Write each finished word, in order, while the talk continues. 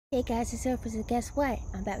Hey guys, it's Empress, and guess what?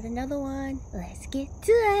 I'm back with another one. Let's get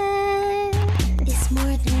to it! It's more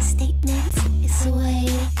than a statement, it's a way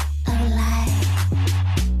of life.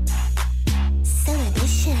 So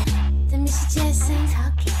addition, the Mr. Just ain't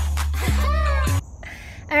talking.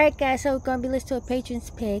 Alright guys, so we're going to be listening to a patron's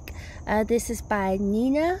pick. This is by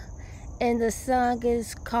Nena, and the song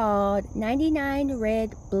is called 99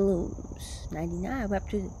 Red Balloons. 99, we're up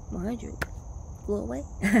to 100. Flew away?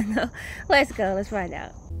 No. Let's go, let's find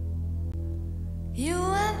out. You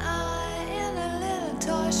and I in a little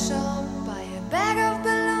toy shop, buy a bag of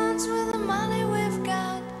balloons with the money we've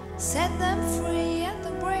got, set them free at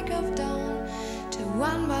the break of dawn, till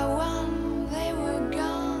one by one they were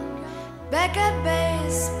gone. Back at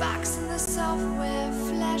base, box in the software,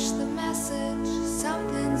 flash the message,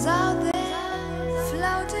 something's out there,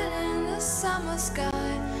 floating in the summer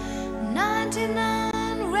sky.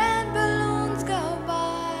 99 red balloons go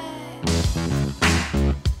by.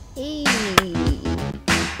 Hey.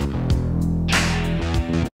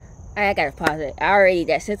 Alright, I gotta pause it. Already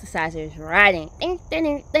that synthesizer is riding. Hey,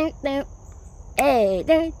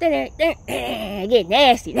 get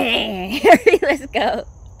nasty. Let's go.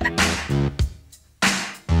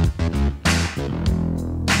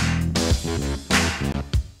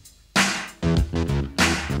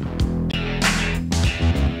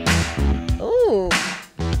 Ooh.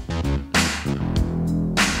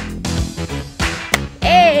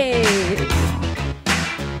 Hey.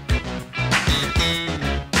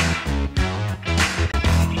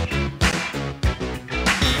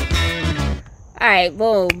 Alright,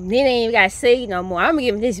 boom. Nena ain't even gotta say no more. I'm gonna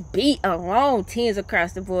give this beat a long 10s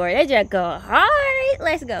across the board. They just go hard.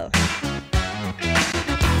 Let's go.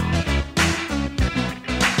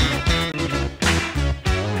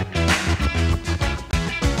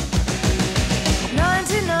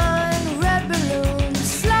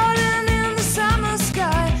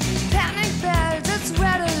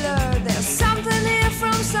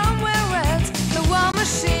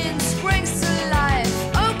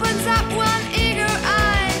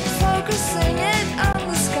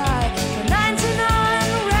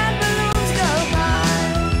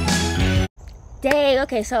 Dang,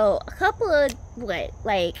 okay, so a couple of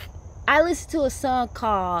I listened to a song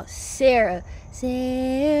called Sarah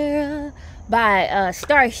by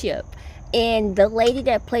Starship, and the lady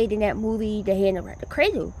that played in that movie, The Hand Around the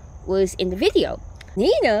Cradle, was in the video.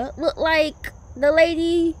 Nena looked like the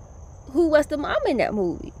lady who was the mom in that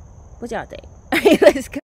movie. What y'all think? Alright, let's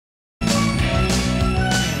go.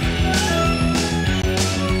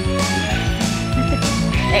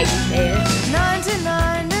 Thanks, man.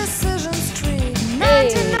 99 Decisions Tree,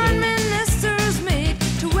 99 ministers meet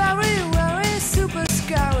to worry, super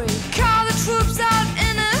scary. Call the troops out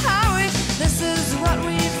in a hurry. This is what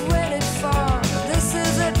we've waited for. This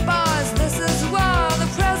is it, boys. This is war. The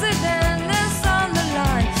president is on the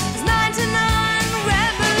line. There's 99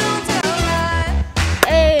 red balloons go by.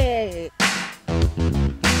 Hey.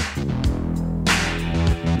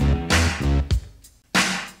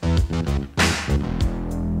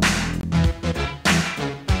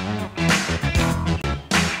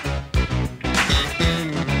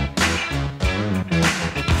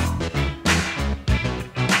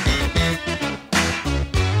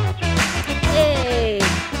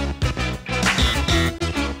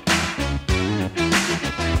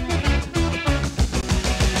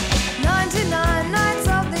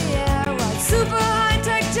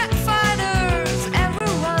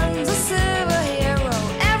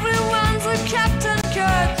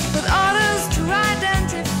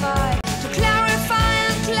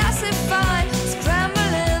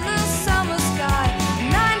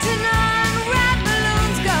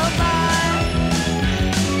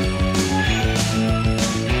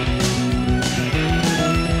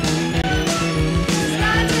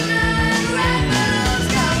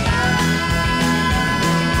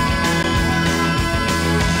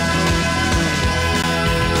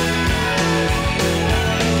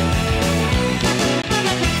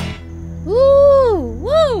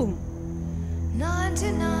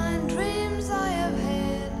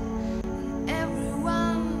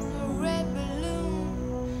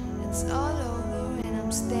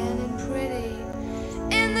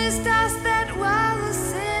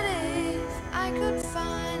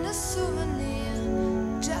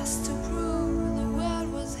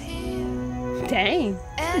 Dang.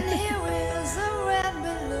 And here is a red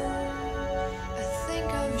balloon. I think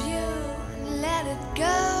of you and let it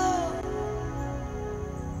go.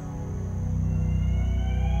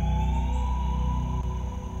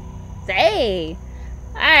 Say.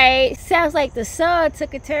 Alright, sounds like the sun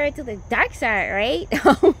took a turn to the dark side, right?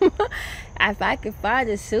 If I could find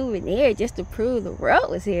a souvenir just to prove the world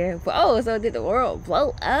was here. Whoa, so did the world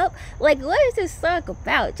blow up? Like, what is this song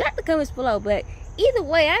about? Drop the comments below, but either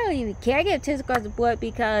way, I don't even care. I give 10 across the board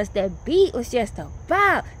because the beat was just a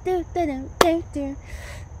bop. I heard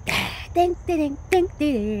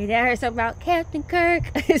something about Captain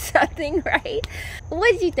Kirk or something, right?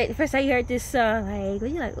 What did you think the first time you heard this song? Like,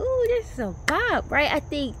 when you're like, ooh, this is a bop, right? I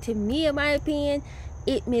think, to me, in my opinion,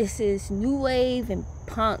 it misses new wave and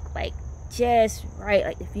punk, like, just right,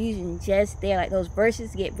 like the fusion just there, like those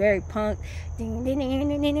verses get very punk, and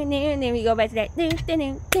then we go back to that,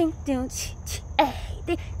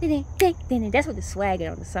 that's what the swag is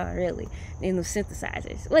on the song, really, and those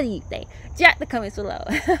synthesizers. What do you think? Drop the comments below.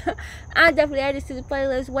 I'm definitely adding to the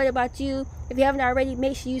playlist. What about you? If you haven't already,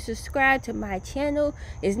 make sure you subscribe to my channel.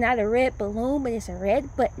 It's not a red balloon, but it's a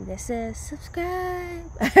red button that says subscribe.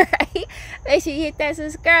 Alright, make sure you hit that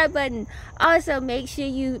subscribe button. Also, make sure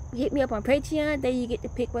you hit me up on Patreon. There you get to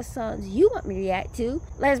pick what songs you want me to react to.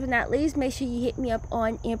 Last but not least, make sure you hit me up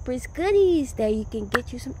on Empress goodies. There you can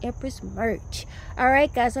get you some Empress merch.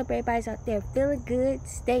 Alright guys, hope everybody's out there feeling good,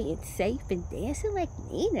 staying safe, and dancing like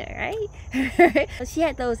Nena, right? She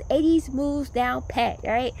had those 80s moves down pat,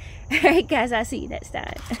 right? Alright guys, I'll see you next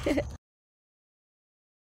time.